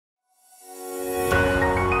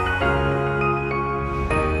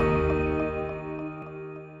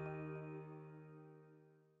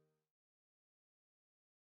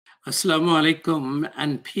Assalamu alaikum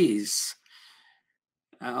and peace.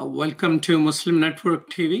 Welcome to Muslim Network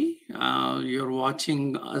TV. You're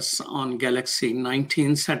watching us on Galaxy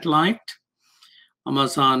 19 satellite,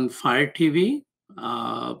 Amazon Fire TV,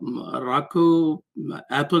 Roku,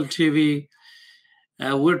 Apple TV.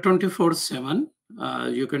 We're 24/7.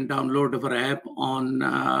 You can download our app on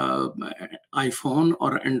iPhone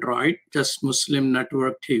or Android, just Muslim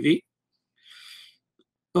Network TV.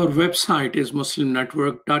 Our website is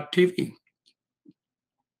muslimnetwork.tv.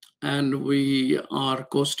 And we are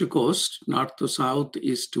coast to coast, north to south,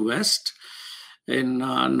 east to west in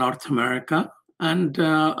North America and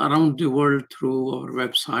around the world through our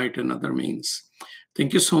website and other means.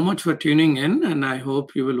 Thank you so much for tuning in, and I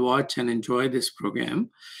hope you will watch and enjoy this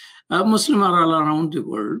program. Muslims are all around the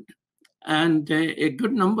world, and a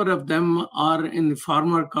good number of them are in the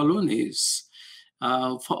former colonies.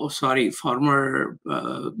 Former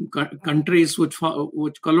countries which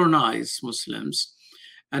colonized Muslims.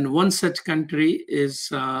 And one such country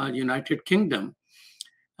is United Kingdom.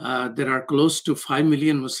 There are close to 5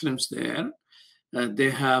 million Muslims there.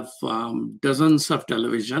 They have dozens of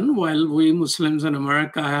television, while we Muslims in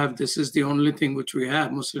America have, this is the only thing which we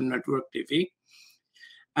have, Muslim Network TV.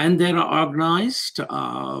 And they are organized.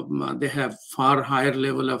 They have far higher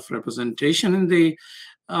level of representation in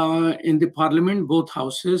the parliament, both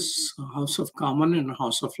houses, House of Commons and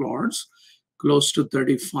House of Lords. Close to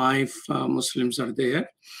 35 Muslims are there.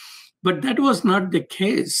 But that was not the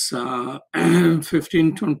case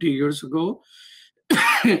 15, 20 years ago.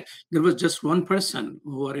 There was just one person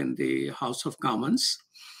who were in the House of Commons.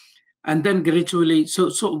 And then gradually,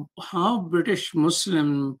 so how British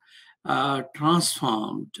Muslim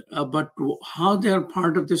transformed, but how they are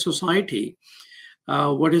part of the society.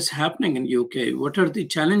 What is happening in UK? What are the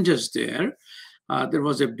challenges there? There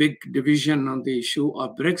was a big division on the issue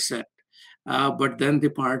of Brexit. But then the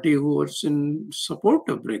party who was in support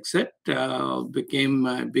of Brexit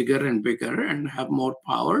became bigger and bigger and have more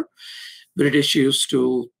power. British used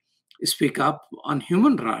to speak up on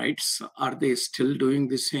human rights. Are they still doing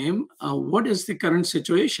the same? What is the current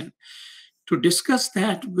situation? To discuss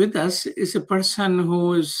that with us is a person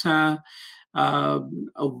who is a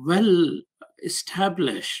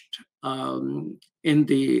well-established in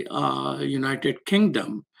the United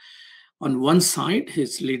Kingdom. On one side,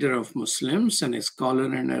 he's leader of Muslims and a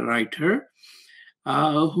scholar and a writer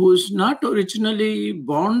who is not originally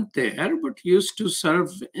born there, but used to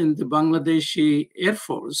serve in the Bangladeshi Air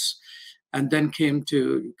Force and then came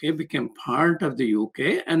to UK, became part of the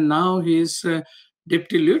UK, and now he's a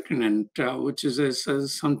deputy lieutenant, which is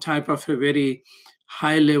some type of a very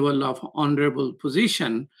high level of honorable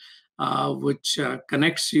position, which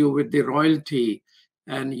connects you with the royalty,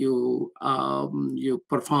 and you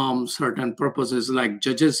perform certain purposes like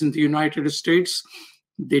judges in the United States.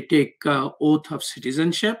 They take oath of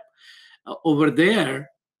citizenship. Over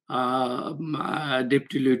there,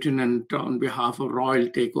 deputy lieutenant on behalf of royal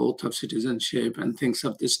take oath of citizenship and things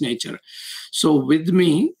of this nature. So with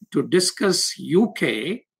me to discuss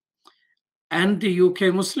UK and the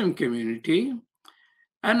UK Muslim community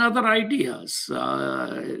and other ideas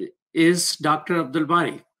is Dr. Abdul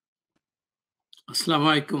Bari. Assalamu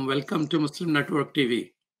alaikum. Welcome to Muslim Network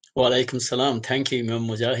TV. Wa alaikum salam. Thank you, Imam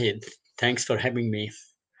Mujahid. Thanks for having me.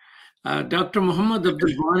 Dr. Muhammad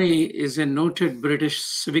Abdul Bari is a noted British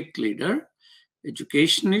civic leader,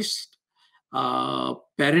 educationist,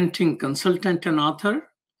 parenting consultant, and author.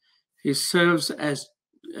 He serves as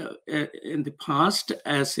in the past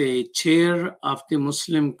as a chair of the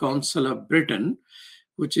Muslim Council of Britain,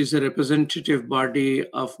 which is a representative body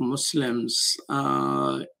of Muslims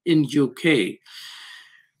in UK.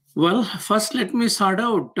 Well, first let me start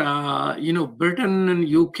out. Britain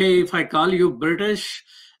and UK, if I call you British,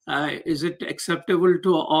 is it acceptable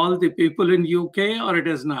to all the people in UK or it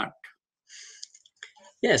is not?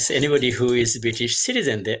 Yes, anybody who is British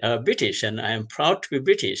citizen, they are British, and I am proud to be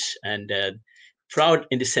British, and proud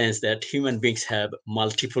in the sense that human beings have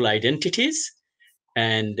multiple identities,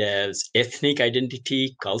 and ethnic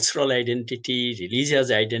identity, cultural identity, religious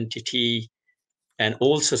identity, and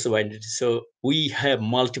all sorts of identities. So we have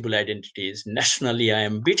multiple identities. Nationally, I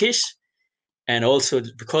am British, and also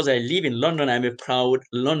because I live in London, I'm a proud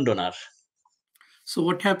Londoner. So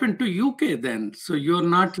what happened to UK then? So you're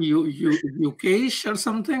not UKish or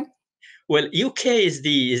something? Well, UK is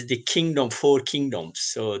the kingdom, 4 kingdoms.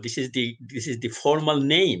 So this is the formal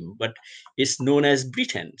name, but it's known as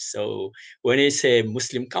Britain. So when it's a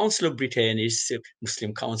Muslim Council of Britain, it's a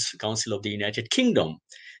Muslim Council of the United Kingdom.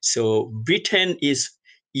 So Britain is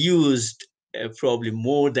used probably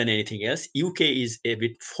more than anything else. UK is a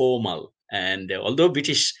bit formal, and although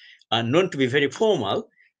British are known to be very formal,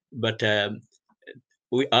 but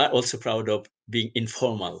we are also proud of being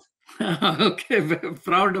informal. Okay, very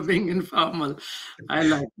proud of being informal. I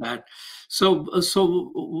like that. So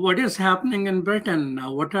what is happening in Britain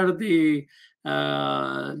now? What are the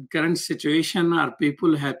current situation? Are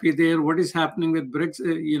people happy there? What is happening with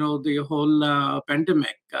Brexit? The whole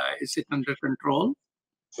pandemic. Is it under control?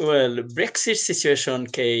 Well, Brexit situation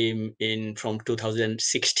came in from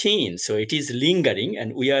 2016, so it is lingering,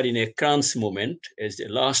 and we are in a crunch moment. As the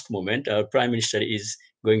last moment, our Prime Minister is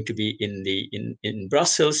going to be in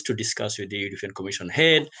Brussels to discuss with the European Commission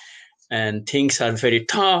head, and things are very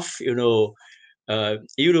tough.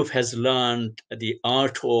 Europe has learned the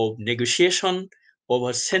art of negotiation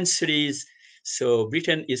over centuries. So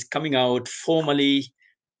Britain is coming out formally,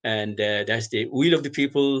 and that's the will of the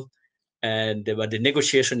people. And but the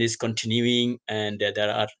negotiation is continuing, and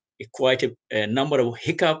there are quite a number of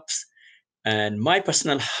hiccups. And my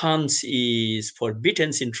personal hunch is for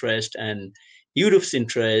Britain's interest and Europe's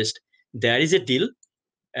interest, there is a deal,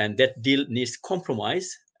 and that deal needs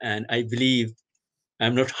compromise. And I believe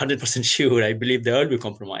I'm not 100% sure. I believe there will be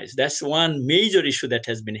compromise. That's one major issue that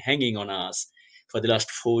has been hanging on us for the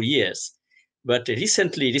last 4 years. But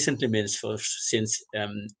recently means since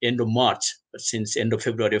end of March, since end of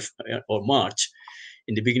February or March,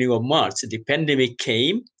 in the beginning of March, the pandemic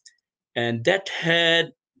came, and that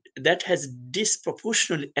has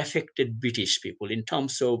disproportionately affected British people in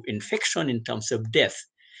terms of infection, in terms of death.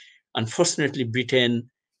 Unfortunately,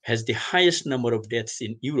 Britain has the highest number of deaths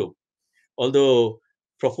in Europe, although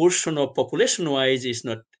proportion of population wise is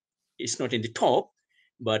not in the top,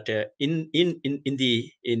 but in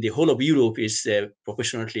the whole of Europe is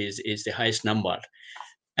proportionately is the highest number.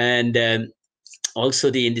 And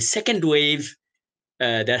also in the second wave,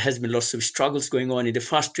 there has been lots of struggles going on. In the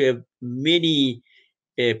first wave, many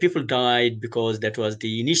people died because that was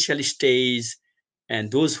the initial stage,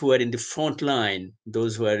 and those who are in the front line,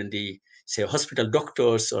 those who are in the, say, hospital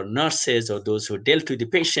doctors or nurses, or those who dealt with the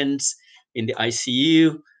patients in the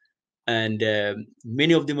ICU, and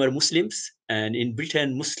many of them are Muslims. And in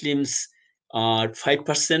Britain, Muslims are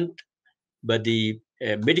 5%, but the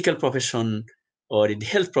medical profession or in the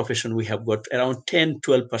health profession, we have got around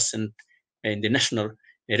 10-12% in the national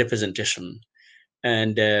representation.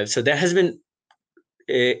 And so there has been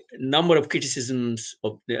a number of criticisms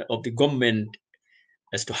of the government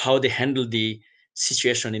as to how they handled the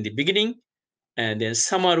situation in the beginning. And then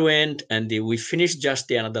summer went, and we finished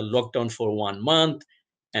just another lockdown for 1 month.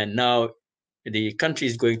 And now the country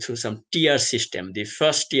is going through some tier system. The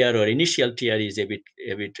first tier or initial tier is a bit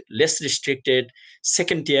less restricted.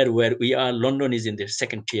 Second tier, where we are, London is in the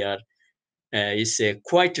second tier, is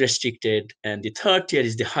quite restricted, and the third tier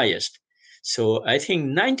is the highest. So I think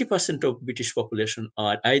 90% of British population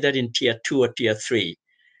are either in tier 2 or tier 3,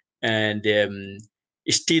 and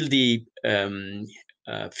still the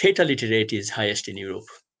fatality rate is highest in Europe.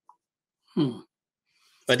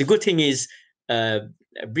 But the good thing is,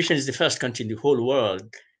 Britain is the first country in the whole world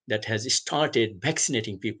that has started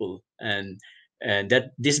vaccinating people, and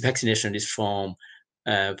that this vaccination is from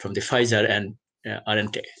the Pfizer and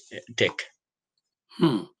BioNTech.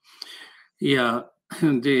 Yeah,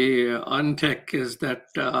 the BioNTech is that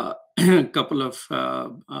couple of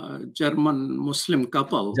German Muslim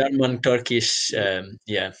couple. German, Turkish,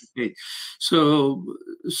 yeah. Okay. So,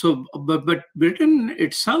 but Britain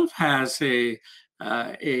itself has a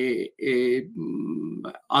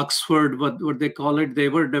Oxford, what they call it, they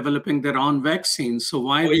were developing their own vaccine. So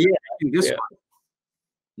why are they making this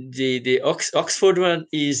one? The Oxford one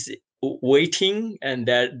is waiting, and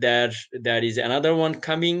there is another one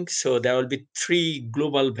coming. So there will be 3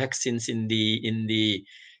 global vaccines in the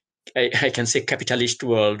I can say capitalist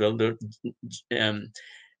world. Although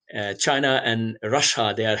China and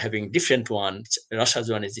Russia, they are having different ones.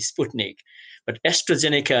 Russia's one is the Sputnik, but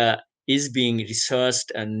AstraZeneca is being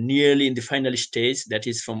researched and nearly in the final stage. That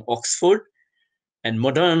is from Oxford, and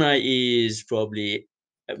Moderna is probably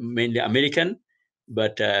mainly American,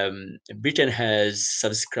 but Britain has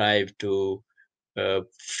subscribed to a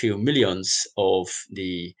few millions of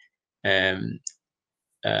the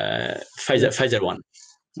Pfizer one.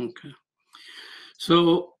 Okay.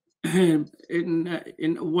 So, in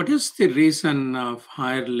what is the reason of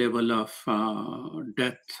higher level of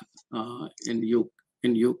death in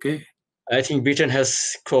UK? I think Britain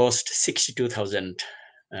has crossed 62,000,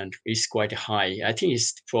 and it's quite high. I think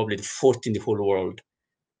it's probably the 4th in the whole world.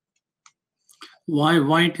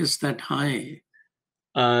 Why it is that high?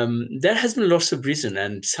 There has been lots of reason,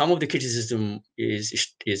 and some of the criticism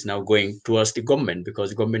is now going towards the government,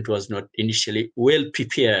 because the government was not initially well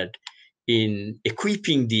prepared in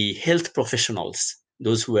equipping the health professionals,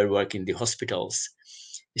 those who were working in the hospitals.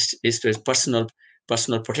 personal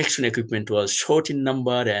protection equipment was short in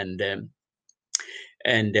number,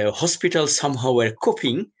 and hospitals somehow were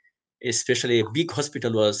coping. Especially a big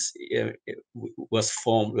hospital was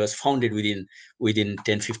founded within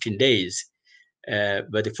 10-15 days.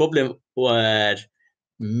 But the problem was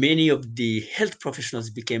many of the health professionals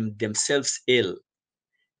became themselves ill,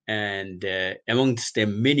 and amongst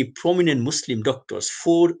them many prominent Muslim doctors,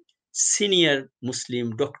 4 senior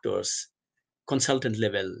Muslim doctors, consultant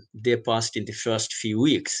level, they passed in the first few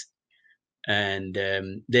weeks. And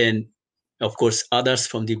then, of course, others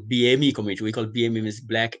from the BME community, we call BME is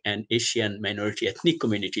Black and Asian Minority Ethnic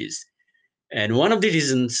Communities. And one of the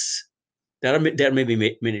reasons, there may be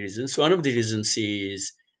many reasons. One of the reasons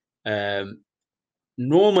is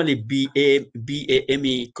normally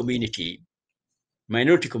BAME community,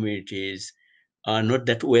 minority communities, are not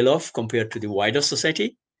that well off compared to the wider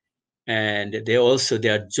society. And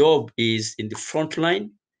their job is in the front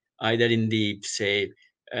line, either in the, say,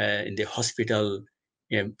 in the hospital,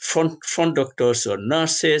 front doctors or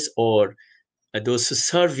nurses, or those who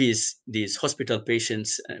service these hospital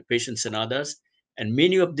patients and others. And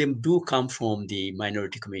many of them do come from the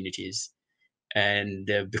minority communities.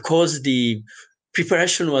 And because the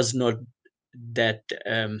preparation was not that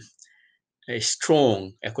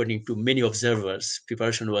strong, according to many observers,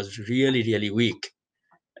 preparation was really, really weak.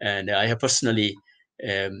 And I have personally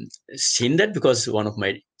seen that, because one of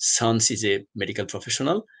my sons is a medical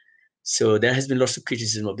professional. So there has been lots of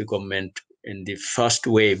criticism of the government in the first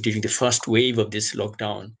wave, during the first wave of this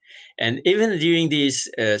lockdown. And even during this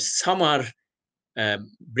summer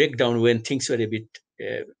breakdown, when things were a bit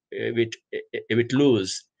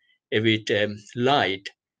loose, a bit light,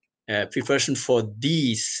 preparation for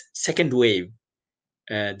this second wave,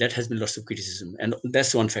 that has been lots of criticism. And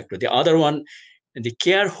that's one factor. The other one, the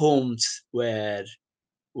care homes were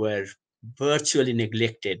virtually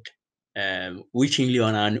neglected, wittingly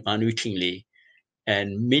or unwittingly,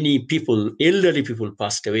 and many people, elderly people,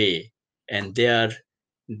 passed away, and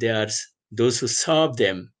there's those who served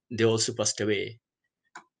them, they also passed away.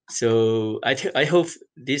 So I hope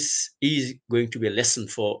this is going to be a lesson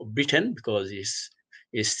for Britain, because it's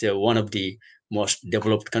one of the most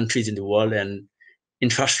developed countries in the world, and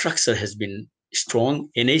infrastructure has been strong.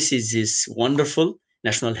 NHS is wonderful,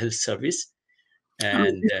 National Health Service.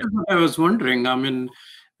 And this is what I was wondering. I mean,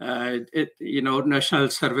 national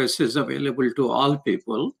service is available to all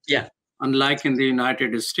people. Yeah. Unlike in the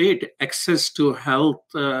United States, access to health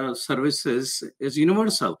services is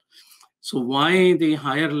universal. So why the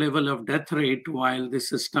higher level of death rate while the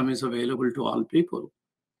system is available to all people?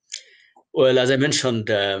 Well, as I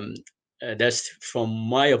mentioned, that's from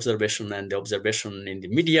my observation and the observation in the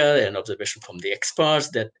media and observation from the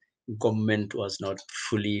experts, that government was not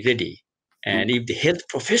fully ready. And if the health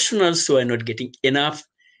professionals who are not getting enough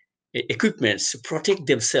equipment to protect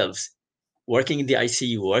themselves, working in the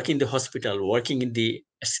ICU, working in the hospital, working in the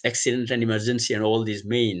accident and emergency and all these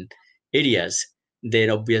main areas, then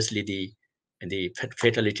obviously the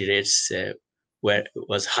fatality rates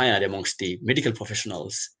was higher amongst the medical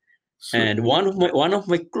professionals. So, and one of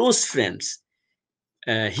my close friends,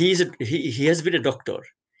 he has been a doctor.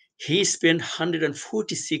 He spent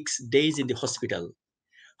 146 days in the hospital,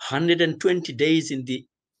 120 days in the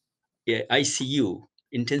ICU,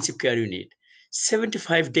 intensive care unit,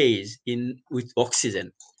 75 days with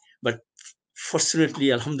oxygen. But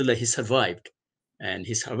fortunately, alhamdulillah, he survived. And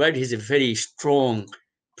he survived. He's a very strong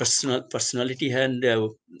personality, and he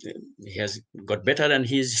has got better, and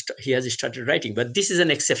he has started writing. But this is an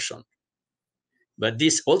exception. But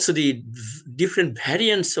this also, the different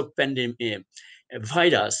variants of pandemic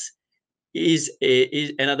virus is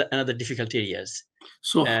another difficult areas.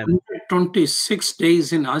 So 126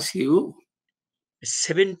 days in ICU?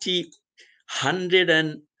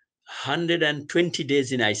 120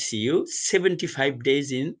 days in ICU, 75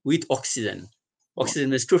 days with oxygen.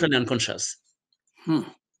 Oxygen is totally unconscious.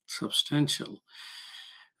 Substantial.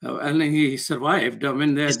 And he survived. I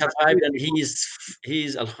mean, he survived, and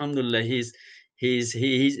he's alhamdulillah, he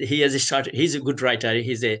has started. He's a good writer.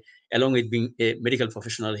 Along with being a medical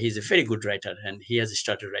professional, he's a very good writer, and he has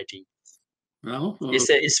started writing. Well, it's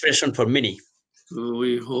an inspiration for many.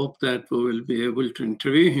 We hope that we will be able to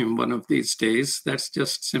interview him one of these days. That's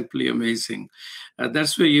just simply amazing.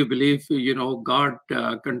 That's where you believe, God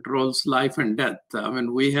controls life and death. I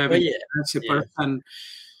mean, we have a person.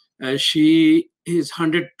 She is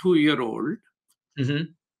 102-year-old,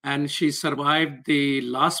 and she survived the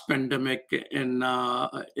last pandemic in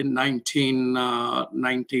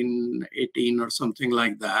 1918 or something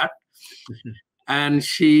like that. and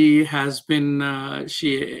she has been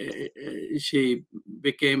she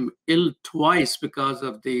became ill twice because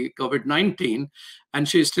of the COVID-19, and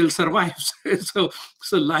she still survives. So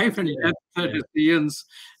life and death decisions.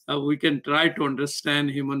 We can try to understand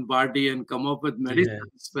human body and come up with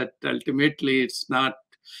medicines, but ultimately it's not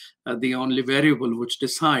the only variable which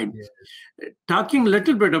decide. Talking a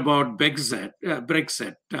little bit about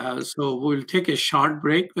Brexit. So we'll take a short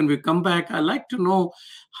break. When we come back, I'd like to know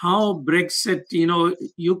how Brexit,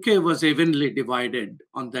 UK was evenly divided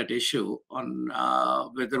on that issue, on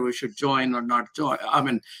whether we should join or not join,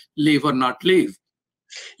 leave or not leave.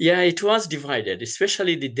 Yeah, it was divided,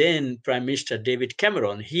 especially the then Prime Minister David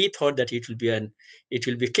Cameron. He thought that it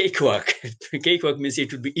will be cakewalk. Cakewalk means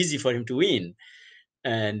it would be easy for him to win.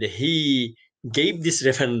 And he gave this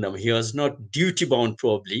referendum. He was not duty bound,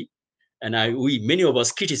 probably, and many of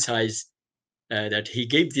us criticized that he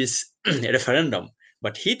gave this referendum,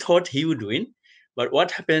 but he thought he would win. But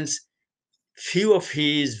what happens? Few of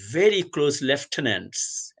his very close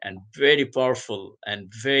lieutenants and very powerful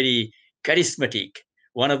and very charismatic.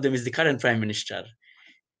 One of them is the current prime minister,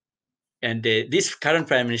 and this current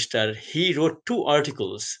prime minister, he wrote 2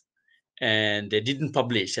 articles and they didn't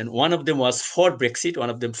publish. And one of them was for Brexit, one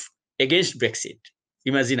of them against Brexit.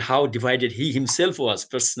 Imagine how divided he himself was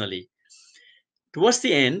personally. Towards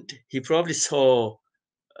the end, he probably saw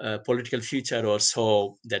a political future, or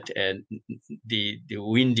saw that the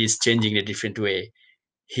wind is changing in a different way.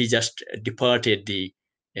 He just departed the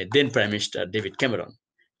then Prime Minister David Cameron,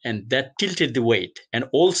 and that tilted the weight. And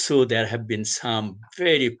also there have been some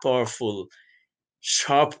very powerful,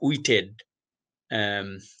 sharp-witted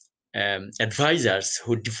advisors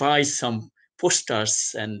who devised some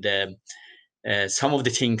posters and some of the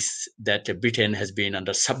things that Britain has been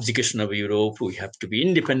under subjugation of Europe. We have to be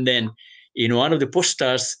independent. In one of the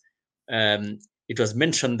posters, it was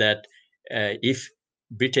mentioned that if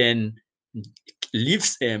Britain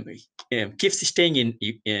keeps staying in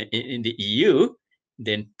the EU,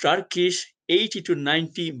 then 80 to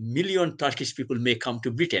 90 million Turkish people may come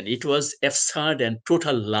to Britain. It was absurd and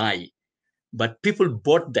total lie. But people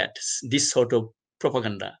bought this sort of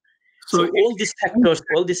propaganda. So all these factors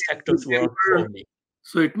work for me.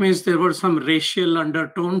 So it means there was some racial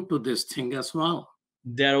undertone to this thing as well.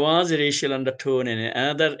 There was a racial undertone, and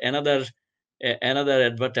another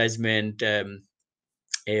advertisement, a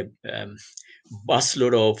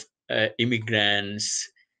busload of immigrants.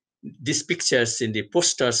 These pictures in the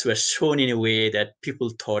posters were shown in a way that people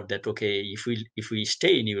thought that, okay, if we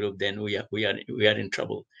stay in Europe, then we are in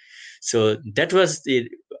trouble. So that was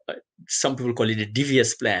some people call it a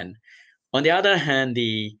devious plan. On the other hand,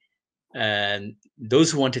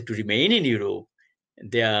 those who wanted to remain in Europe,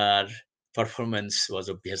 their performance was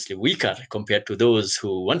obviously weaker compared to those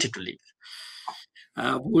who wanted to leave.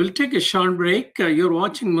 We'll take a short break. You're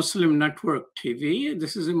watching Muslim Network TV.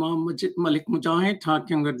 This is Imam Malik Mujahid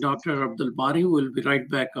talking with Dr. Abdul Bari. We'll be right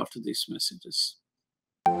back after these messages.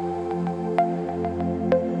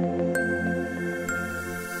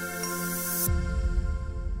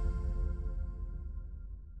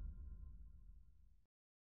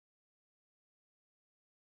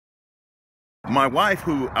 My wife,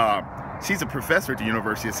 she's a professor at the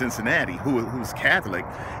University of Cincinnati, who's Catholic,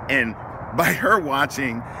 and by her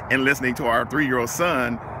watching and listening to our 3-year-old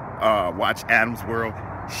son watch Adam's World,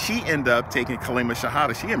 she ended up taking Kalima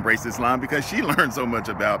Shahada. She embraced Islam because she learned so much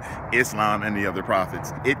about Islam and the other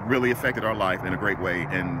prophets. It really affected our life in a great way,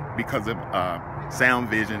 and because of Sound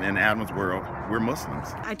Vision and Adam's World, we're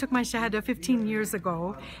Muslims. I took my Shahada 15 years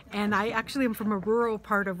ago, and I actually am from a rural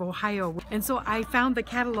part of Ohio. And so I found the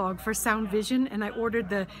catalog for Sound Vision, and I ordered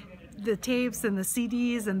the tapes and the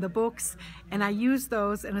CDs and the books, and I used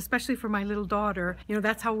those, and especially for my little daughter,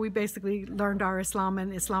 that's how we basically learned our Islam,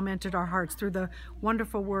 and Islam entered our hearts through the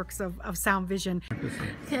wonderful works of Sound Vision.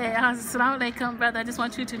 Okay, assalamu alaikum, brother. I just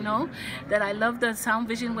want you to know that I love the Sound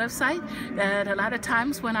Vision website, that a lot of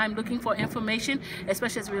times when I'm looking for information,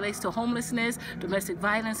 especially as it relates to homelessness, domestic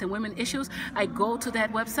violence, and women issues, I go to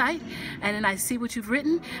that website, and then I see what you've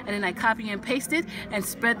written, and then I copy and paste it and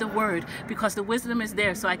spread the word, because the wisdom is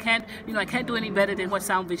there. So I can't do any better than what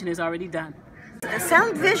Sound Vision has already done.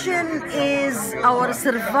 Sound Vision is our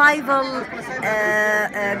survival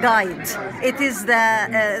guide. It is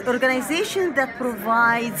the organization that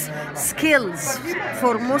provides skills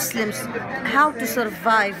for Muslims how to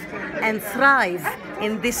survive and thrive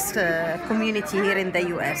in this community here in the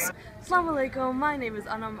U.S. Assalamu alaikum, my name is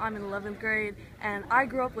Anam, I'm in 11th grade, and I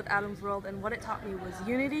grew up with Adam's World, and what it taught me was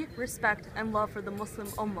unity, respect, and love for the Muslim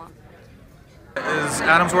Ummah.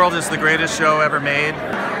 Adam's World is the greatest show ever made.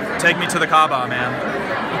 Take me to the Kaaba, man.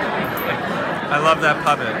 I love that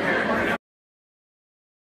puppet.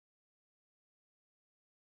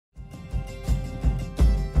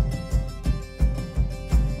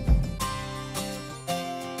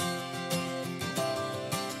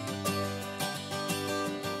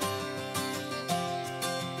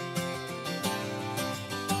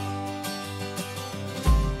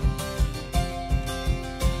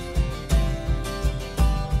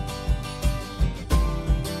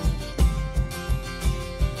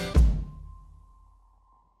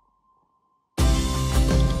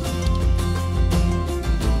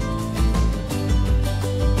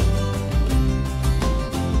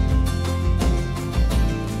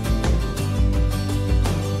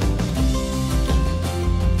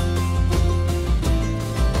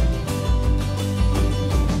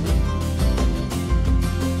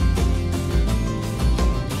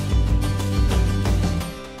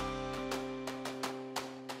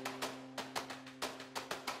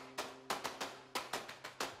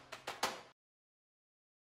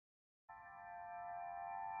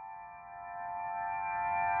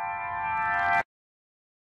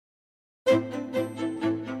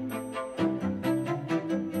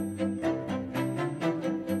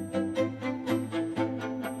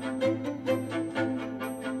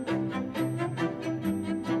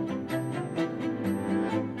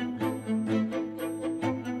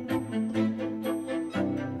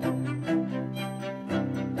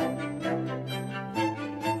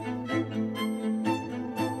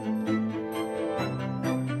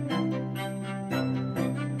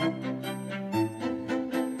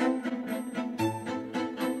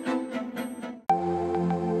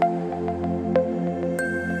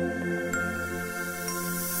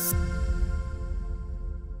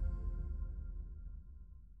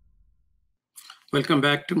 Welcome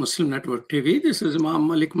back to Muslim Network TV. This is Imam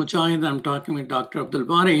Malik Mujahid. I'm talking with Dr. Abdul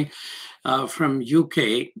Bari from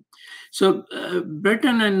UK. So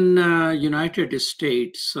Britain and United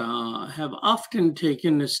States have often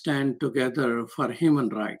taken a stand together for human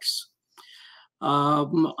rights.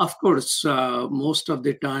 Of course, most of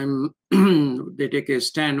the time they take a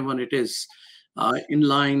stand when it is in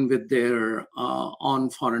line with their own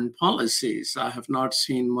foreign policies. I have not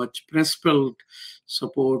seen much principled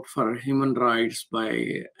support for human rights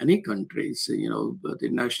by any countries. The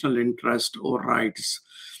national interest overrides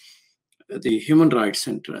the human rights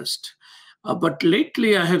interest. But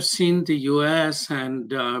lately, I have seen the US and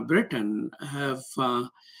Britain have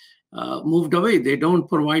moved away. They don't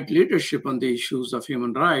provide leadership on the issues of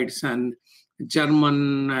human rights. And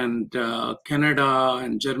German and Canada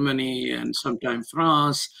and Germany and sometimes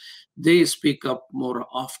France, they speak up more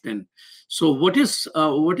often. So what is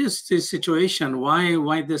the situation?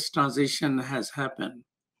 Why this transition has happened?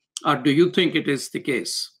 Or do you think it is the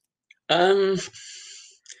case? There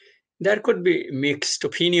could be mixed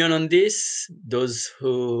opinion on this. Those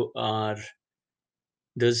who are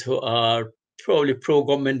probably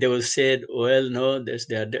pro-government, they will say, well, no,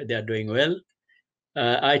 they are doing well.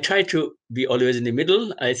 I try to be always in the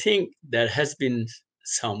middle. I think there has been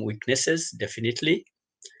some weaknesses, definitely.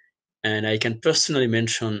 And I can personally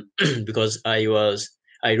mention, because I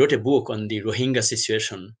wrote a book on the Rohingya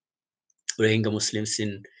situation, Rohingya Muslims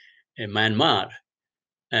in Myanmar,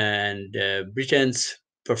 and Britain's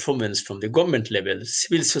performance from the government level,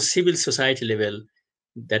 civil society level,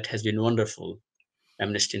 that has been wonderful.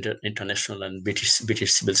 Amnesty International and British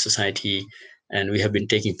civil society, and we have been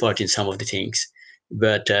taking part in some of the things.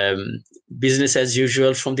 But business as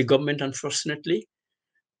usual from the government, unfortunately.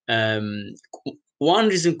 One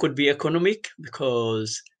reason could be economic,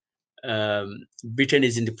 because Britain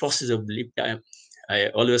is in the process of, I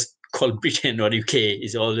always call Britain or UK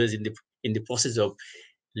is always in the process of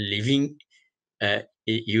leaving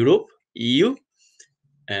Europe, EU,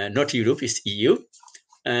 not Europe, it's EU.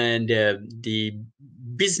 And the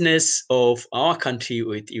business of our country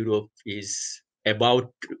with Europe is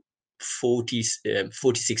about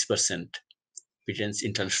 46% Britain's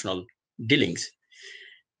international dealings.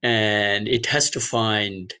 And the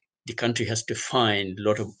country has to find a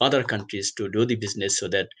lot of other countries to do the business so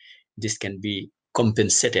that this can be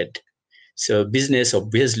compensated. So business,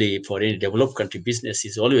 obviously, for any developed country, business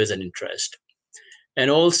is always an interest. And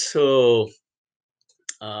also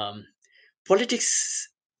politics,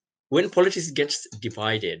 when politics gets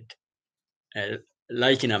divided,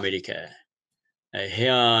 like in America,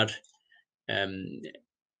 here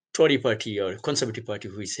Tory party or Conservative party,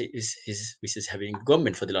 which is having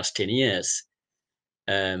government for the last 10 years,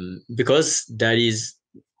 because there is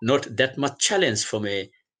not that much challenge from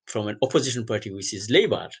an opposition party, which is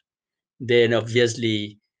Labour, then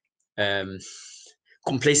obviously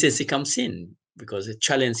complacency comes in, because if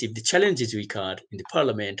the challenge is weaker in the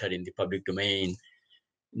parliament or in the public domain,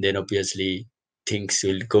 then obviously things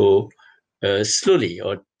will go slowly,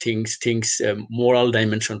 or things moral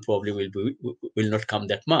dimension probably will not come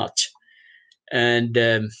that much. And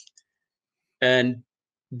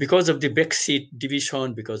because of the Brexit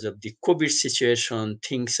division, because of the COVID situation,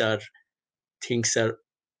 things are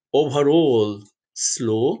overall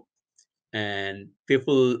slow, and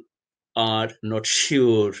people are not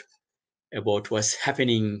sure about what's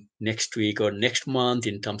happening next week or next month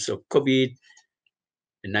in terms of COVID-19,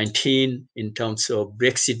 in terms of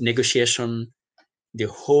Brexit negotiation. The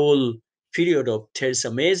whole period of Theresa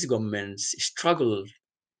May's government's struggle,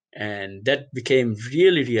 and that became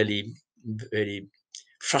really, really very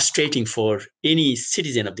frustrating for any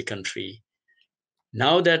citizen of the country.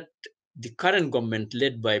 Now that the current government,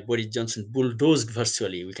 led by Boris Johnson, bulldozed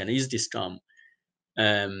virtually, we can use this term,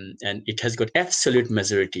 and it has got absolute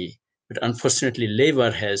majority. But unfortunately,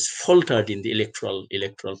 Labour has faltered in the electoral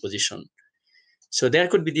position. So there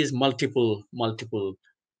could be these multiple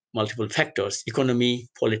factors: economy,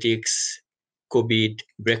 politics, COVID,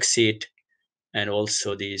 Brexit, and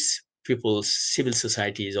also these people's civil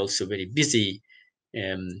society is also very busy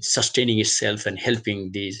sustaining itself and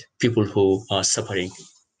helping these people who are suffering.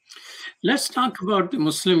 Let's talk about the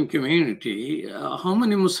Muslim community. How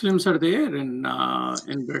many Muslims are there in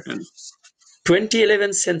Britain?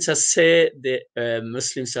 2011 census say the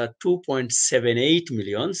Muslims are 2.78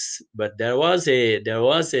 millions, but there was a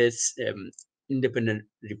independent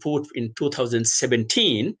report in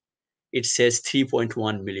 2017. It says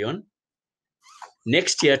 3.1 million.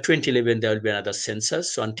 Next year, 2011, there will be another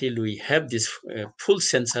census. So until we have this full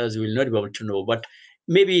census, we will not be able to know. But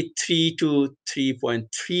maybe 3 to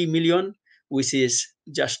 3.3 million which is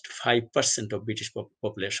just 5% of British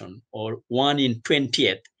population, or 1 in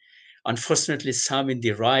 20th. Unfortunately, some in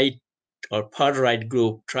the right or far right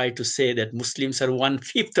group try to say that Muslims are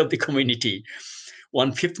 1/5 of the community.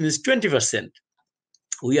 1/5 means 20%.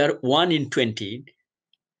 We are 1 in 20,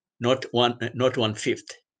 not 1/5.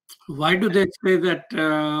 Why do they say that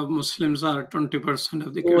Muslims are 20%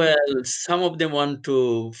 of the community? Well, some of them want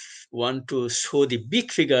to show the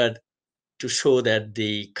big figure, to show that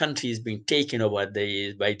the country is being taken over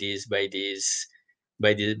by these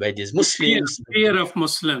Muslims. Fear of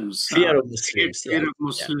Muslims. Fear of Muslims. Fear of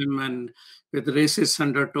Muslim and with racist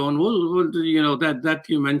undertone. Well, you know, that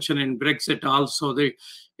you mentioned in Brexit also, the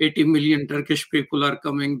 80 million Turkish people are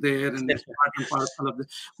coming there, and it's part and parcel of the.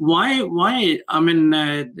 Why? I mean,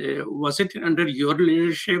 was it under your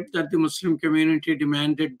leadership that the Muslim community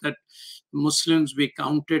demanded that Muslims be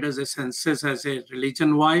counted as a census, as a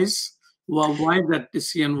religion-wise? Well, why that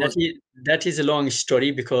decision was? That is a long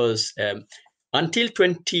story, because until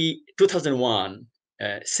 2001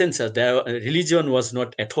 census, religion was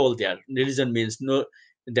not at all there. Religion means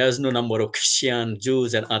there was no number of Christian,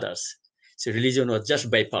 Jews, and others. So religion was just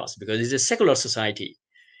bypassed because it's a secular society.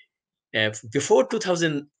 Before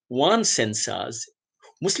 2001 census,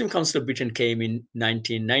 Muslim Council of Britain came in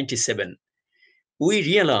 1997. We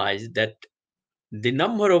realized that the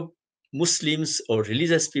number of Muslims or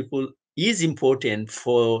religious people is important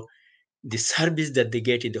for the service that they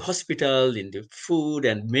get in the hospital, in the food,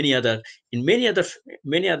 and many other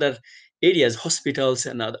areas, hospitals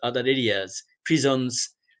and other areas, prisons.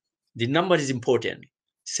 The number is important.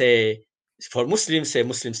 Say for Muslims,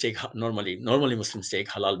 Muslims take normally Muslims take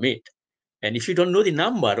halal meat, and if you don't know the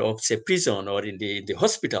number of, say, prison or in the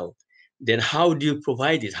hospital, then how do you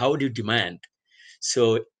provide it? How do you demand?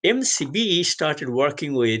 So MCB started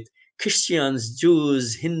working with Christians,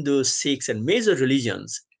 Jews, Hindus, Sikhs, and major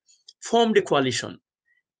religions, formed a coalition,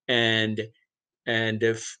 and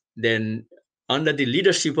then under the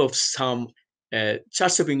leadership of some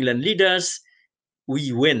Church of England leaders,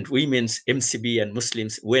 we means MCB and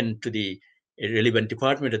Muslims went to the relevant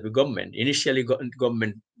department of the government. Initially,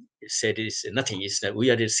 government said it's nothing. It's that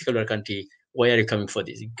we are a secular country. Why are you coming for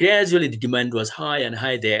this? Gradually, the demand was high and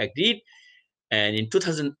high. They agreed. And in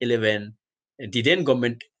 2011, the then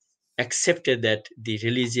government accepted that the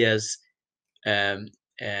religious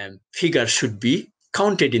figure should be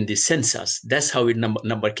counted in the census. That's how the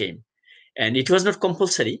number came. And it was not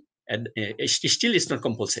compulsory, and still it's not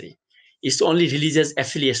compulsory. It's only religious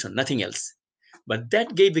affiliation, nothing else. But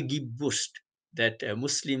that gave a boost that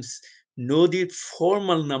Muslims know the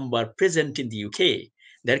formal number present in the UK.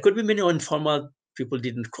 There could be many informal people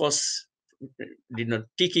did not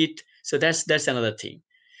tick it. So that's another thing.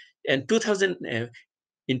 And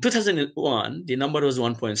in 2001, the number was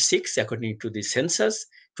 1.6 according to the census.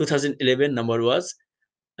 2011 number was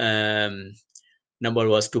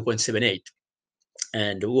 2.78,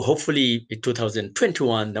 and hopefully in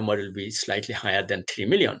 2021 number will be slightly higher than 3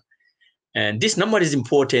 million. And this number is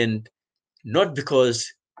important not because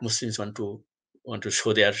Muslims want to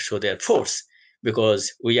show their force,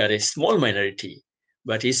 because we are a small minority,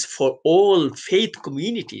 but it's for all faith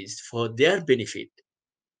communities, for their benefit.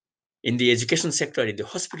 In the education sector, in the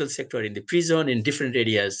hospital sector, in the prison, in different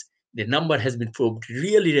areas, the number has been proved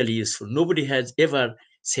really, really useful. Nobody has ever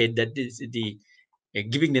said that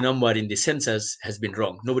giving the number in the census has been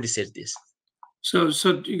wrong. Nobody says this. So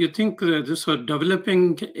do you think this was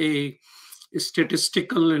developing a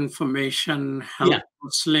statistical information help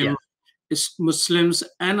Muslims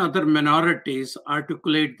and other minorities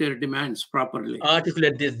articulate their demands properly?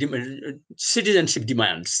 Articulate their citizenship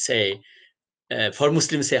demands. Say, for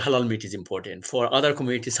Muslims, say halal meat is important. For other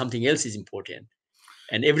communities, something else is important.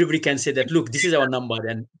 And everybody can say that, look, this is our number,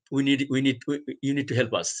 and you need to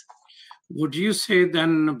help us. Would you say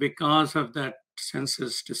then, because of that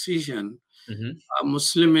census decision,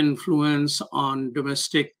 Muslim influence on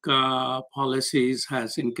domestic policies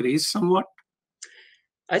has increased somewhat?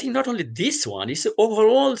 I think not only this one, it's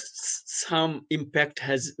overall some impact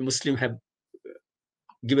has Muslim have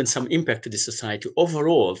given some impact to the society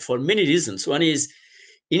overall for many reasons. One is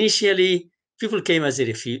initially people came as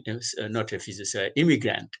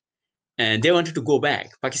immigrant, and they wanted to go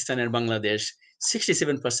back. Pakistan and Bangladesh,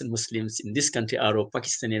 67% Muslims in this country are of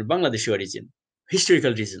Pakistani and Bangladeshi origin.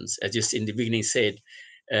 Historical reasons, as you in the beginning said,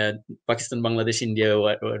 Pakistan, Bangladesh, India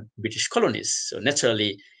were British colonies. So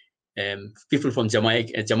naturally, people from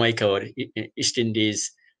Jamaica or East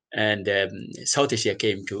Indies and South Asia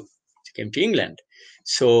came to England.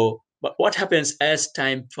 So, but what happens as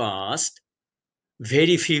time passed?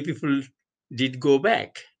 Very few people did go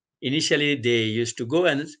back. Initially, they used to go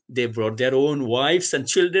and they brought their own wives and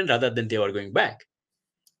children rather than they were going back.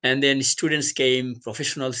 And then students came,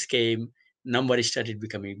 professionals came, number started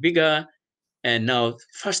becoming bigger. And now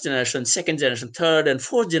first generation, second generation, third and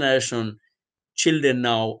fourth generation children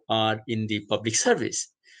now are in the public service.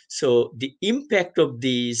 So the impact of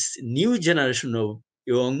these new generation of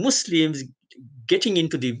young Muslims getting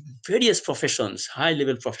into the various professions,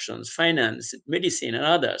 high-level professions, finance, medicine, and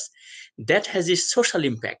others, that has a social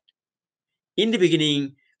impact. In the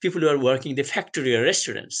beginning, people who are working in the factory or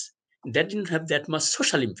restaurants, that didn't have that much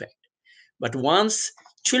social impact. But once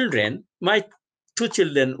children, my two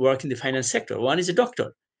children work in the finance sector, one is a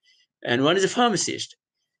doctor and one is a pharmacist.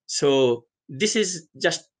 So this is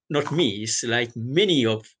just not me, it's like many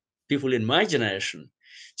of people in my generation.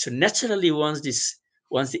 So naturally, once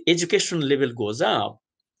the education level goes up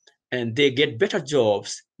and they get better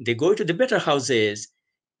jobs, they go to the better houses,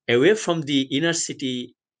 away from the inner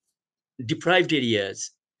city deprived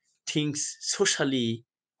areas, things socially,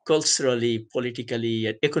 culturally, politically,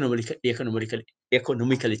 and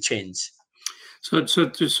economically change. So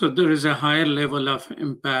there is a higher level of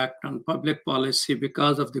impact on public policy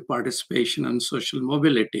because of the participation and social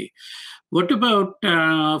mobility. What about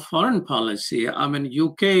foreign policy? I mean,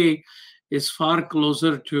 UK is far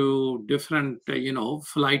closer to different,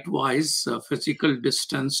 flight-wise, physical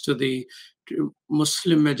distance to the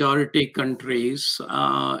Muslim majority countries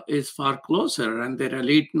is far closer, and their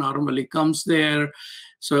elite normally comes there.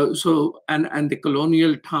 And the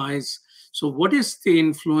colonial ties. So what is the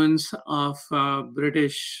influence of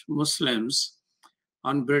British Muslims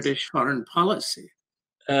on British foreign policy?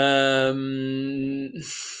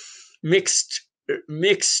 Mixed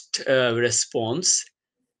response.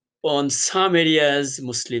 On some areas,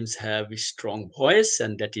 Muslims have a strong voice,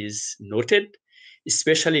 and that is noted,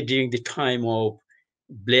 especially during the time of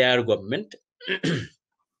Blair government.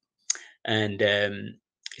 And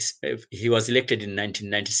he was elected in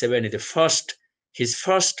 1997. In his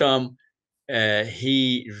first term,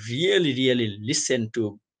 he really listened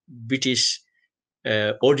to British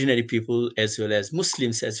ordinary people as well as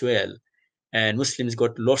Muslims as well. And Muslims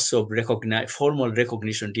got lots of formal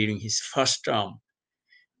recognition during his first term.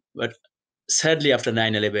 But sadly, after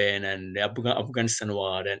 9/11 and the Afghanistan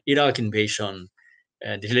war and Iraq invasion,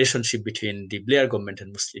 the relationship between the Blair government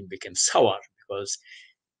and Muslim became sour because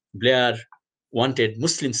Blair wanted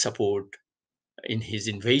Muslim support in his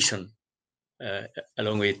invasion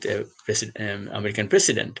along with American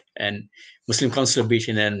president, and Muslim Council of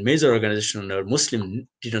Britain and major organization or Muslim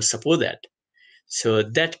did not support that. So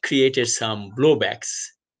that created some blowbacks,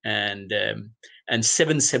 and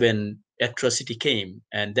 7/7 atrocity came,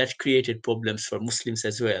 and that created problems for Muslims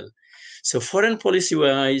as well. So foreign policy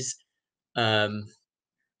wise,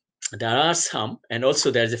 there are some, and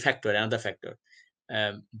also there's another factor.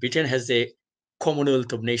 Britain has a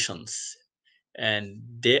Commonwealth of Nations, and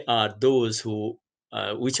they are those who,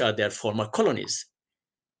 which are their former colonies.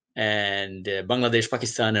 And Bangladesh,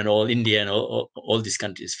 Pakistan, and all India, and all these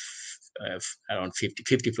countries, around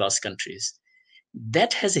 50 plus countries.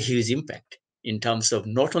 That has a huge impact in terms of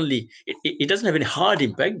not only, it doesn't have any hard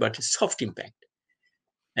impact, but a soft impact.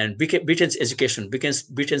 And Britain's education,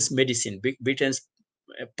 Britain's medicine, Britain's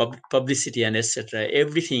publicity, and etc.,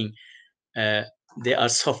 everything, they are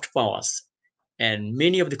soft powers. And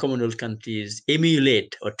many of the Commonwealth countries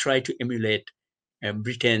emulate or try to emulate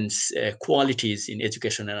Britain's qualities in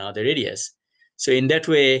education and other areas. So in that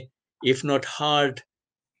way, if not hard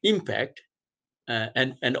impact,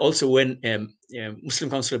 and also when Muslim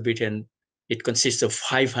Council of Britain, it consists of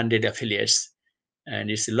 500 affiliates, and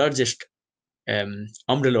it's the largest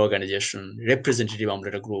umbrella organization, representative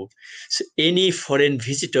umbrella group. So any foreign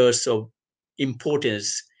visitors of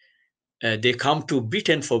importance, they come to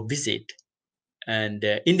Britain for visit. And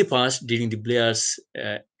in the past, during the Blair's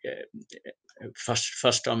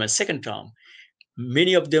first term and second term,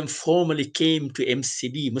 many of them formally came to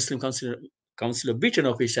MCB, Muslim Council of Britain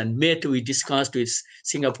office, and we discussed with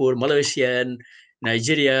Singapore, Malaysia, and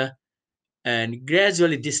Nigeria. And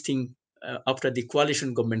gradually this thing, after the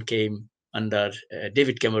coalition government came under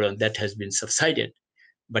David Cameron, that has been subsided.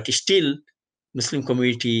 But still, Muslim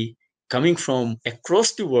community coming from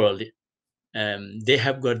across the world, they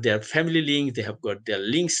have got their family links, they have got their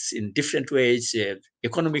links in different ways,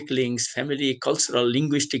 economic links, family, cultural,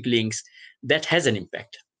 linguistic links. That has an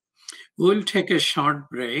impact. We'll take a short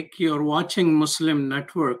break. You're watching Muslim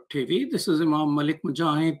Network TV. This is Imam Malik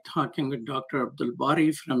Mujahid talking with Dr. Abdul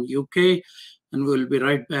Bari from UK, and we'll be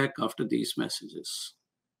right back after these messages.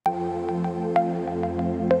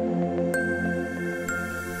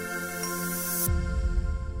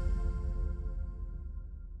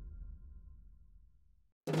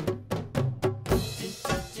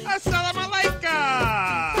 Assalamu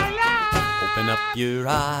alaikum. Open up your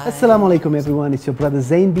eyes. Assalamu alaikum everyone, it's your brother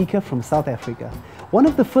Zain Bika from South Africa. One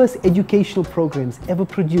of the first educational programs ever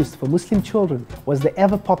produced for Muslim children was the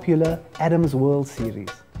ever popular Adam's World series.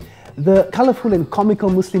 The colorful and comical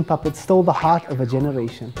Muslim puppets stole the heart of a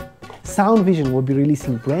generation. Sound Vision will be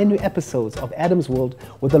releasing brand new episodes of Adam's World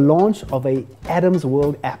with the launch of a Adam's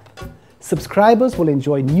World app. Subscribers will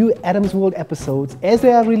enjoy new Adam's World episodes as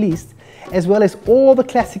they are released, as well as all the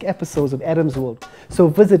classic episodes of Adam's World. So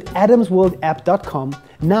visit adamsworldapp.com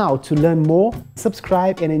now to learn more,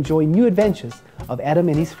 subscribe and enjoy new adventures of Adam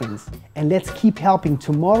and his friends. And let's keep helping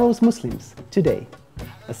tomorrow's Muslims today.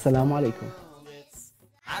 Assalamu alaikum.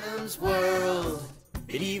 Adam's World.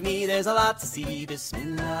 Believe me, there's a lot to see.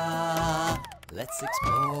 Bismillah. Let's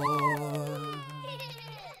explore.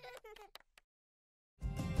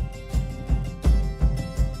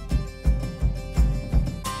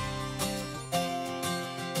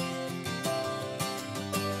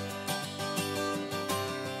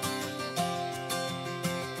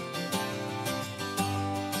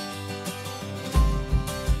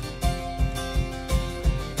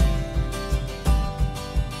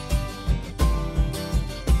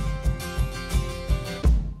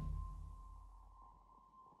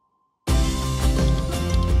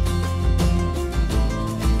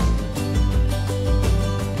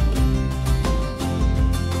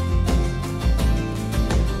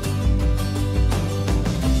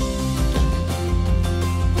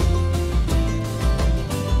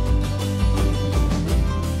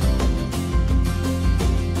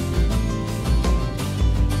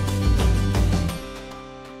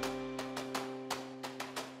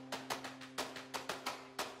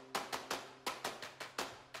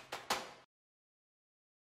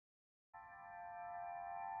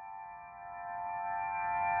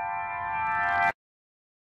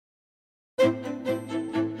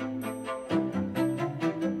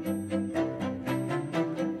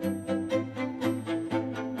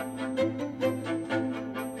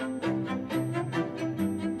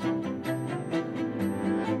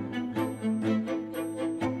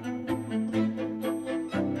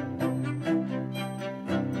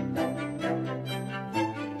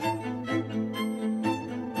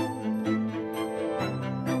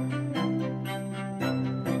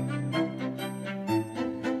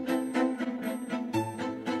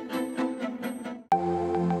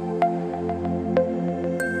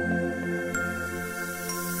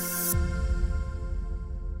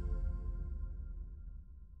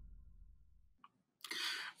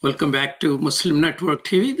 Welcome back to Muslim Network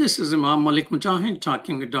TV. This is Imam Malik Mujahid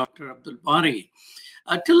talking with Dr. Abdul Bari.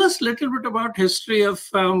 Tell us a little bit about history of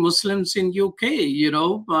Muslims in UK. You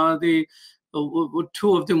know,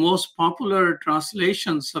 two of the most popular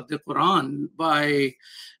translations of the Quran by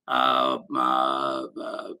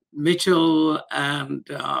Mitchell and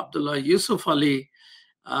Abdullah Yusuf Ali.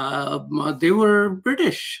 They were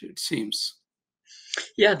British, it seems.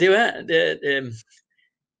 Yeah, they were.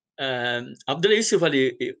 Abdullah Yusuf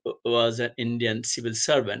Ali was an Indian civil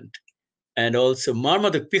servant, and also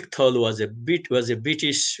Marmaduke Pickthall was a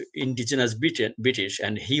British, indigenous British,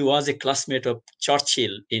 and he was a classmate of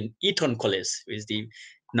Churchill in Eton College, which is the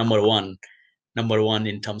number one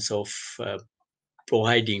in terms of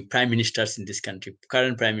providing prime ministers in this country.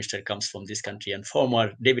 Current prime minister comes from this country, and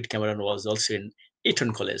former David Cameron was also in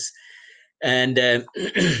Eton College. And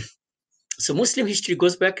so Muslim history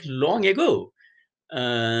goes back long ago.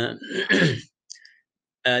 There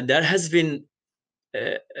has been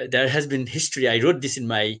history. I wrote this in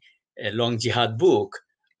my long jihad book,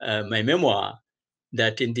 my memoir,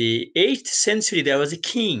 that in the 8th century there was a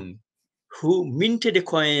king who minted a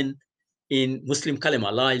coin in Muslim kalima,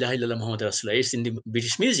 La ilaha illallah Muhammad Rasulullah. It's in the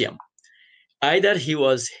British Museum. Either he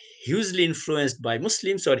was hugely influenced by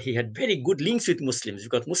Muslims or he had very good links with Muslims,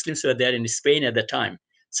 because Muslims were there in Spain at the time,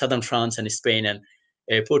 southern France and Spain and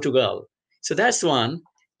Portugal. So that's one.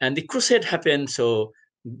 And the crusade happened. So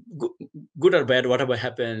good or bad, whatever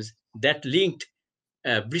happens, that linked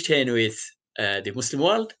Britain with the Muslim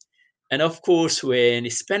world. And of course, when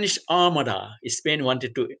Spanish Armada, Spain was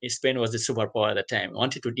the superpower at the time,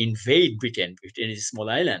 wanted to invade Britain. Britain is a small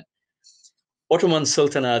island. Ottoman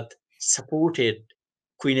Sultanate supported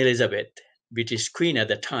Queen Elizabeth, British Queen at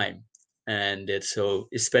the time. And so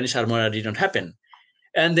Spanish Armada didn't happen.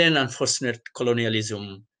 And then unfortunate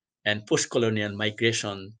colonialism and post-colonial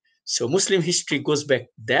migration. So Muslim history goes back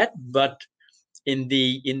that, but in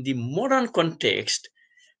the modern context,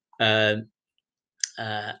 in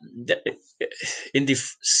the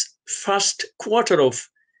first quarter of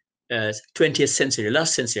 20th century,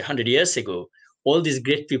 last century, 100 years ago, all these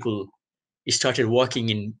great people started working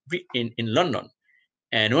in London.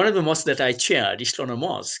 And one of the mosques that I chaired, Islana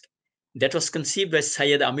Mosque, that was conceived by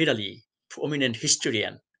Syed Amir Ali, prominent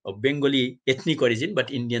historian of Bengali ethnic origin,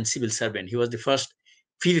 but Indian civil servant. He was the first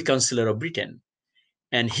Privy Councillor of Britain.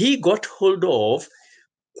 And he got hold of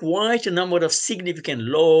quite a number of significant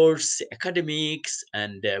lords, academics,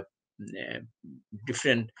 and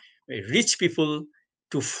different rich people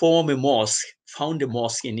to form a mosque, found a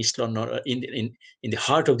mosque in Islam, in the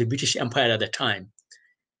heart of the British Empire at the time.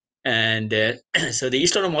 And so the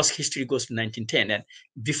Islana Mosque history goes to 1910. And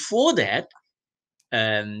before that,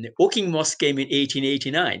 Woking Mosque came in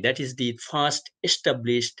 1889. That is the first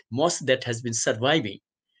established mosque that has been surviving.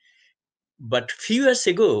 But a few years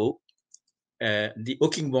ago, the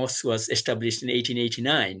Woking Mosque was established in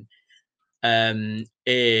 1889.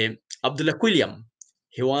 Abdullah Quilliam,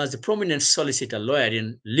 he was a prominent solicitor lawyer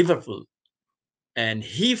in Liverpool. And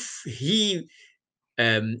he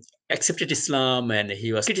accepted Islam, and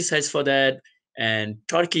he was criticized for that. And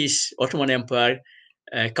Turkish Ottoman Empire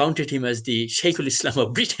counted him as the Sheikhul Islam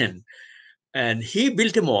of Britain. And he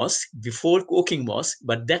built a mosque before Woking Mosque,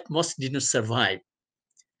 but that mosque did not survive.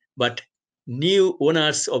 But new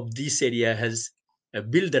owners of this area has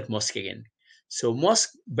built that mosque again. So mosque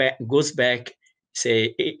goes back,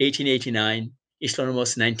 say, 1889, Islamic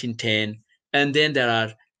Mosque 1910, and then there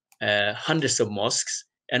are hundreds of mosques.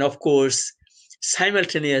 And of course,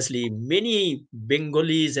 simultaneously, many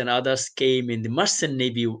Bengalis and others came in the Merchant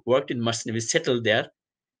Navy, worked in Merchant Navy, settled there.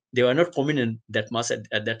 They were not prominent that much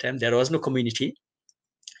at that time. There was no community.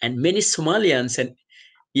 And many Somalians and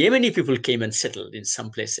Yemeni people came and settled in some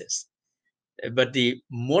places. But the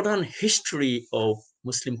modern history of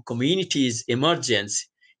Muslim communities' emergence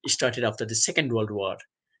started after the Second World War,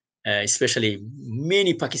 especially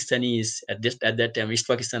many Pakistanis at that time. East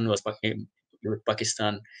Pakistan was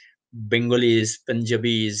Pakistan, Bengalis,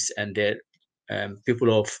 Punjabis, and their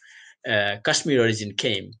people of Kashmir origin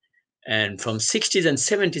came. And from 60s and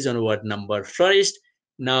 70s onward, number flourished.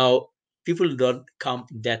 Now, people don't come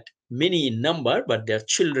that many in number, but their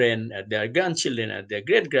children, their grandchildren, and their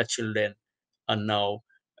great-grandchildren are now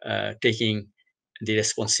taking the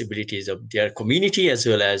responsibilities of their community as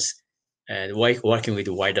well as working with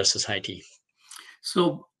the wider society.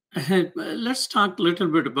 So let's talk a little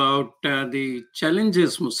bit about the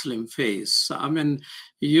challenges Muslims face. I mean,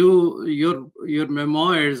 your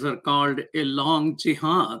memoirs are called A Long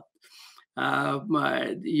Jihad.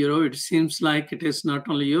 It seems like it is not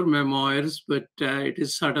only your memoirs, but it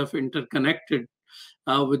is sort of interconnected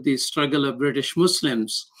with the struggle of British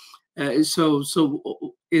Muslims. So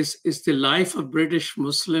is the life of British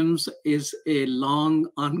Muslims is a long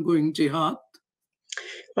ongoing jihad?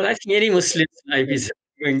 Well, I think any Muslim's life is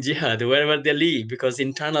ongoing jihad wherever they live, because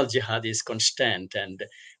internal jihad is constant, and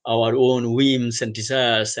our own whims and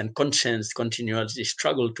desires and conscience continuously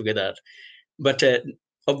struggle together. But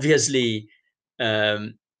obviously,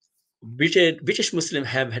 British Muslims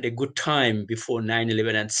have had a good time before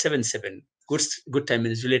 9/11 and 7/7. Good time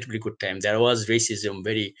means relatively good time. There was racism,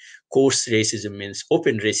 very coarse racism, means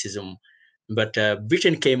open racism. But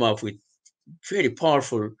Britain came up with very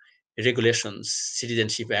powerful regulations,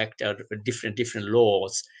 Citizenship Act, or different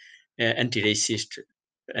laws, anti-racist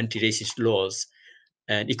laws,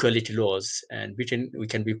 and equality laws. And Britain, we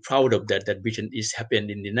can be proud of that Britain is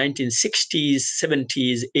happened in the 1960s,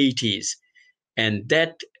 70s, 80s. And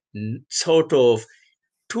that sort of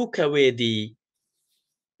took away the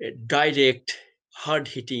direct,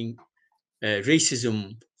 hard-hitting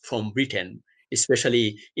racism from Britain,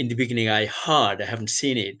 especially in the beginning. I haven't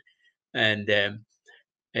seen it. And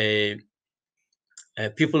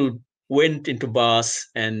people went into bars,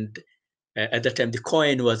 and at that time, the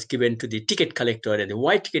coin was given to the ticket collector, and the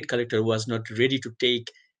white ticket collector was not ready to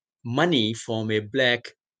take money from a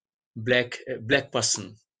black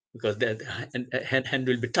person, because that hand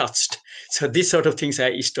will be touched. So these sort of things are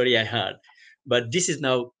a story I heard. But this is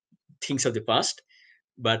now things of the past.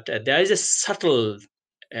 But there is a subtle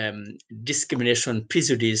discrimination,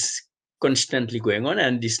 prejudice constantly going on.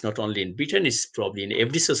 And this not only in Britain, it's probably in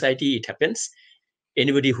every society it happens.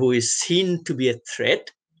 Anybody who is seen to be a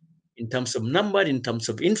threat in terms of number, in terms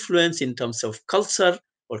of influence, in terms of culture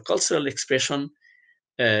or cultural expression,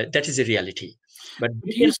 that is a reality. But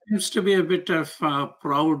he seems to be a bit of a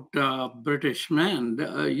proud British man.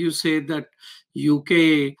 You say that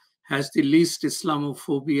UK has the least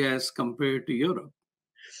Islamophobia as compared to Europe.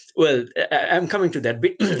 Well, I'm coming to that.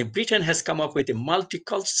 Britain has come up with a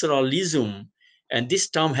multiculturalism, and this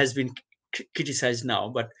term has been criticized now.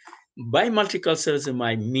 But by multiculturalism,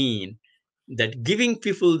 I mean that giving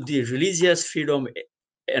people the religious freedom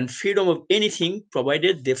and freedom of anything,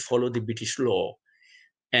 provided they follow the British law.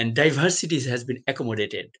 And diversity has been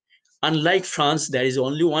accommodated. unlike France, there is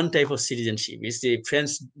only one type of citizenship. It's the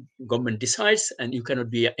French government decides, and you cannot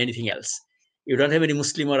be anything else. You don't have any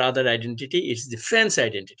Muslim or other identity. It's the French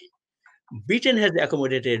identity. Britain has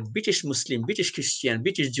accommodated British Muslim, British Christian,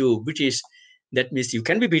 British Jew, British. That means you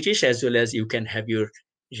can be British as well as you can have your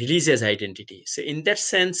religious identity. So in that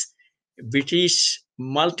sense, British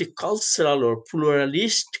multicultural or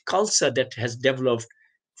pluralist culture that has developed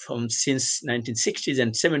from since 1960s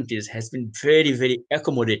and 70s has been very, very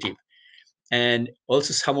accommodative. And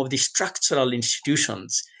also some of the structural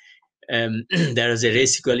institutions. There is a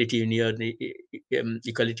race equality union,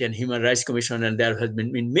 equality and human rights commission, and there has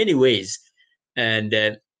been in many ways. And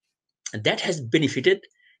that has benefited,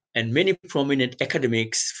 and many prominent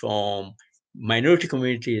academics from minority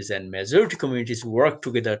communities and majority communities work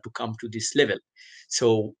together to come to this level.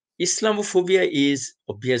 So Islamophobia is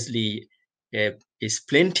obviously is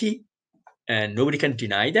plenty, and nobody can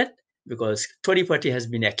deny that, because Tory party has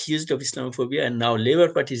been accused of Islamophobia, and now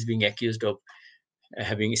Labour Party is being accused of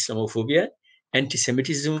having Islamophobia.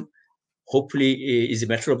 Anti-Semitism hopefully is a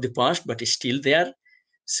matter of the past, but is still there.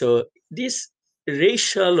 So this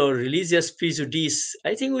racial or religious prejudice,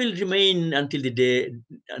 I think, will remain until the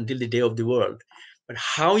day of the world. But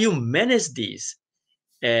how you manage this,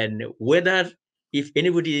 and whether if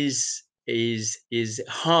anybody is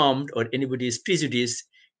harmed or anybody is prejudiced,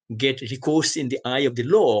 get recourse in the eye of the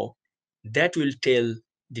law, that will tell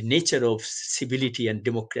the nature of civility and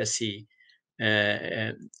democracy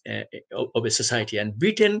of a society. And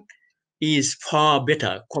Britain is far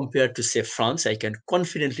better compared to, say, France. I can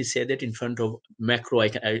confidently say that in front of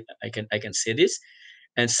Macron. I can say this,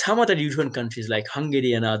 and some other European countries like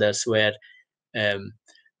Hungary and others, where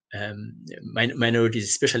minorities,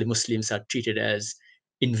 especially Muslims, are treated as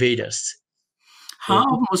invaders.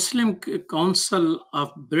 How Muslim Council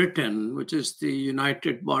of Britain, which is the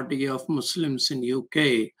united body of Muslims in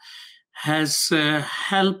UK, has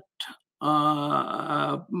helped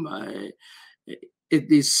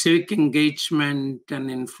the civic engagement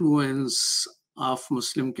and influence of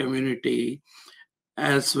Muslim community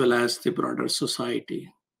as well as the broader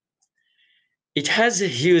society? It has a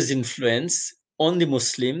huge influence on the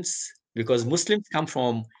Muslims, because Muslims come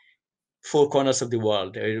from four corners of the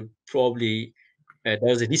world. Probably there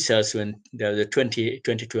was a research when there was the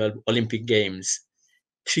 2012 Olympic Games.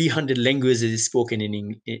 300 languages spoken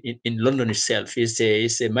in London itself. It's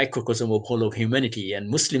a microcosm of whole of humanity, and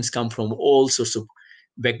Muslims come from all sorts of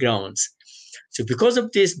backgrounds. So because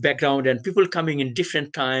of this background and people coming in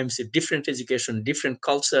different times, different education, different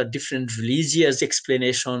culture, different religious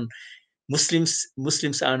explanation,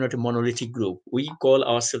 Muslims are not a monolithic group. We call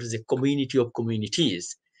ourselves a community of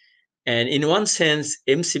communities. And in one sense,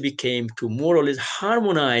 MCB came to more or less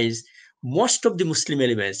harmonize most of the Muslim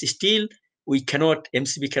elements. Still,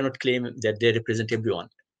 MCB cannot claim that they represent everyone.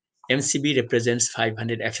 MCB represents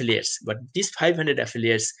 500 affiliates, but these 500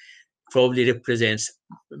 affiliates probably represents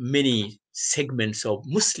many segments of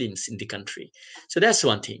Muslims in the country. So that's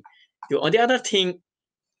one thing. On the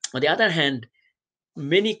other hand,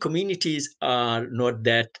 many communities are not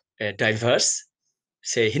that diverse.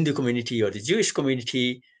 Say Hindu community or the Jewish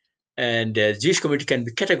community, and the Jewish community can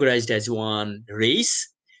be categorized as one race.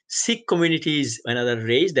 Sikh community is another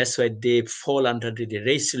race. That's why they fall under the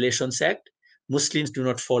Race Relations Act. Muslims do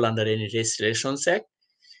not fall under any Race Relations Act.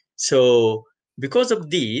 So because of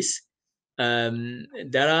this,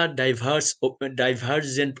 there are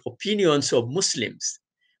divergent opinions of Muslims.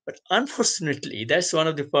 But unfortunately, that's one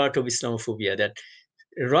of the part of Islamophobia, that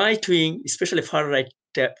right-wing, especially far-right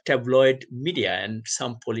tabloid media and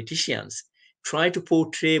some politicians try to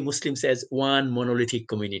portray Muslims as one monolithic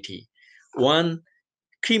community. One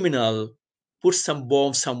criminal puts some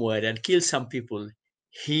bomb somewhere and kills some people,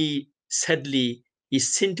 he sadly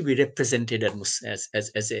is seen to be represented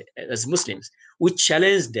as Muslims. We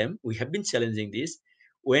challenge them. We have been challenging this.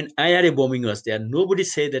 When IRA bombing was there, nobody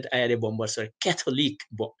said that IRA bombers are Catholic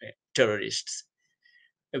terrorists.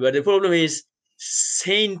 But the problem is,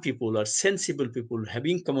 sane people or sensible people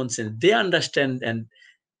having common sense, they understand,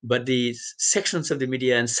 but the sections of the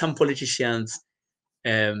media and some politicians,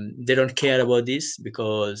 they don't care about this,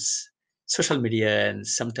 because social media and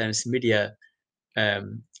sometimes media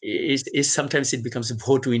sometimes it becomes a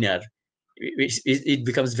vote winner. It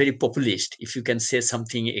becomes very populist. If you can say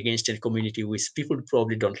something against a community which people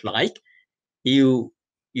probably don't like, you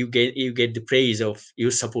get the praise of your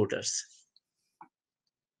supporters.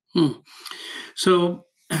 So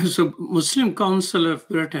Muslim Council of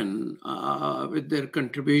Britain, with their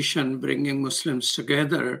contribution, bringing Muslims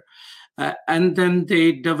together, and then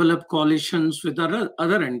they develop coalitions with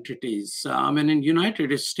other entities. I mean, in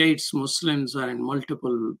United States, Muslims are in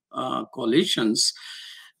multiple coalitions.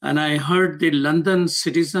 And I heard the London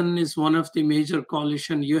Citizen is one of the major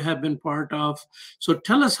coalition you have been part of. So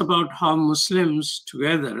tell us about how Muslims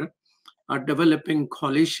together are developing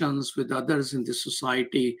coalitions with others in the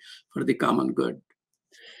society for the common good.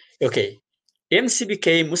 Okay.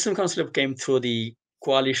 MCB Muslim Council came through the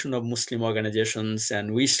coalition of Muslim organizations,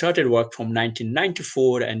 and we started work from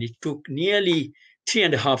 1994, and it took nearly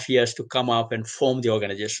 3.5 years to come up and form the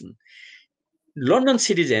organization. London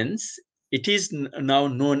Citizens, it is now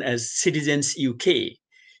known as Citizens UK.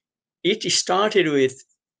 It started with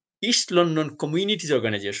East London Communities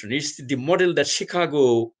Organization. It's the model that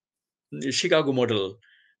Chicago model,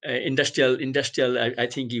 industrial. I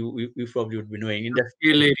think you probably would be knowing.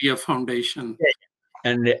 Industrial Area Foundation. Yeah.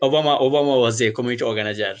 And Obama was a community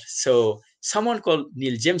organizer. So someone called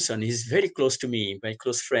Neil Jameson, he's very close to me, my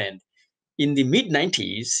close friend. In the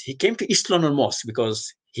mid-90s, he came to East London Mosque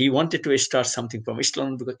because he wanted to start something from East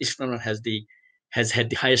London, because East London has had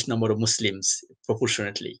the highest number of Muslims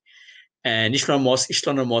proportionately. And East London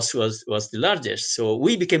Mosque was the largest. So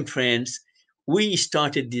we became friends. We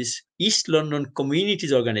started this East London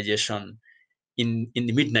Communities Organization in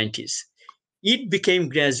the mid-90s. It became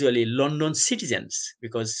gradually London Citizens,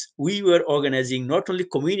 because we were organizing not only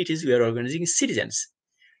communities, we were organizing citizens.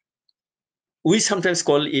 We sometimes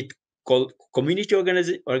call community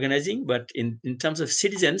organizing, but in terms of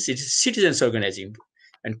citizens, it is citizens organizing,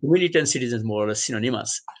 and community and citizens more or less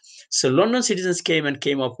synonymous. So London Citizens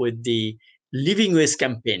came up with the Living Wage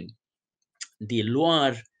campaign. The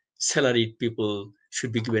lower salaried people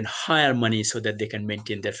should be given higher money so that they can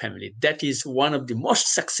maintain their family. That is one of the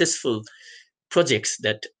most successful projects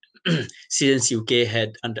that Citizens UK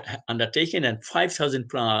had undertaken, and 5,000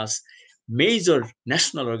 plus major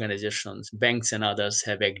national organizations, banks and others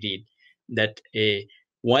have agreed that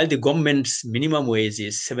while the government's minimum wage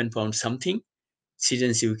is £7 something,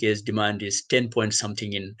 Citizens UK's demand is 10 point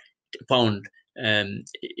something in pound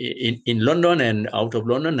in London, and out of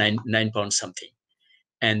London, £9 something.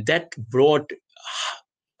 And that brought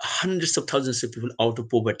hundreds of thousands of people out of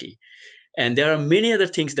poverty. And there are many other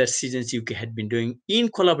things that Citizens UK had been doing in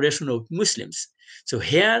collaboration with Muslims. So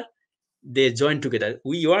here they joined together.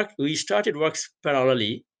 We started works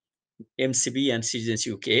parallelly, MCB and Citizens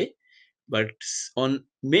UK, but on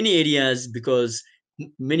many areas, because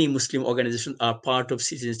many Muslim organizations are part of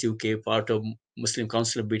Citizens UK, part of Muslim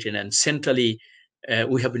Council of Britain, and centrally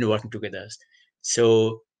we have been working together.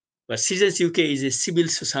 So, but Citizens UK is a civil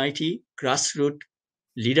society, grassroots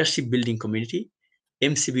leadership building community.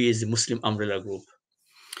 MCB is the Muslim umbrella group.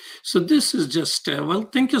 So this is just, well,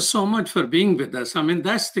 thank you so much for being with us. I mean,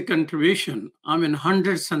 that's the contribution. I mean,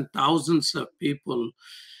 hundreds and thousands of people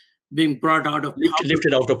being brought out of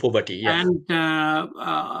lifted out of poverty. Yeah.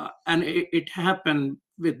 And it happened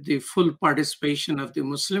with the full participation of the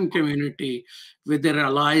Muslim community with their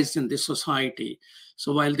allies in the society.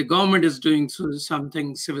 So while the government is doing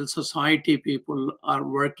something, civil society people are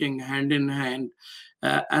working hand in hand.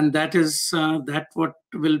 And that is that what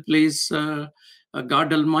will please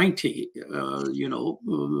God Almighty.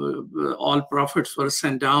 All prophets were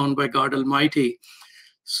sent down by God Almighty.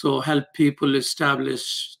 So help people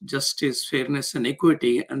establish justice, fairness, and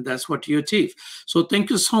equity, and that's what you achieve. So thank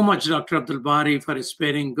you so much, Dr. Abdul Bari, for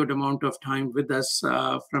sparing good amount of time with us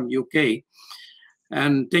from UK.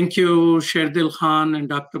 And thank you, Sherdil Khan and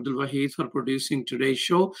Dr. Abdul Wahid, for producing today's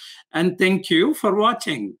show. And thank you for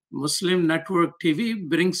watching. Muslim Network TV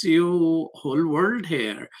brings you whole world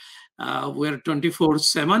here. We're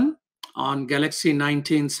 24/7 on Galaxy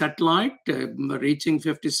 19 satellite, reaching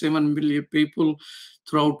 57 million people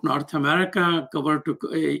throughout North America, cover to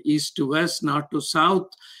east to west, north to south,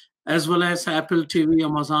 as well as Apple TV,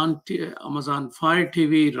 Amazon Fire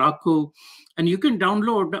TV, Roku. And you can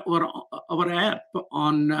download our app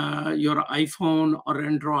on your iPhone or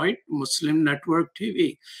Android, Muslim Network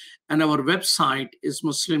TV. And our website is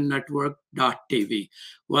muslimnetwork.tv.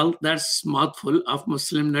 Well, that's mouthful of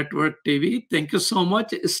Muslim Network TV. Thank you so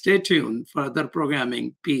much. Stay tuned for other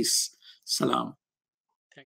programming. Peace. Salam.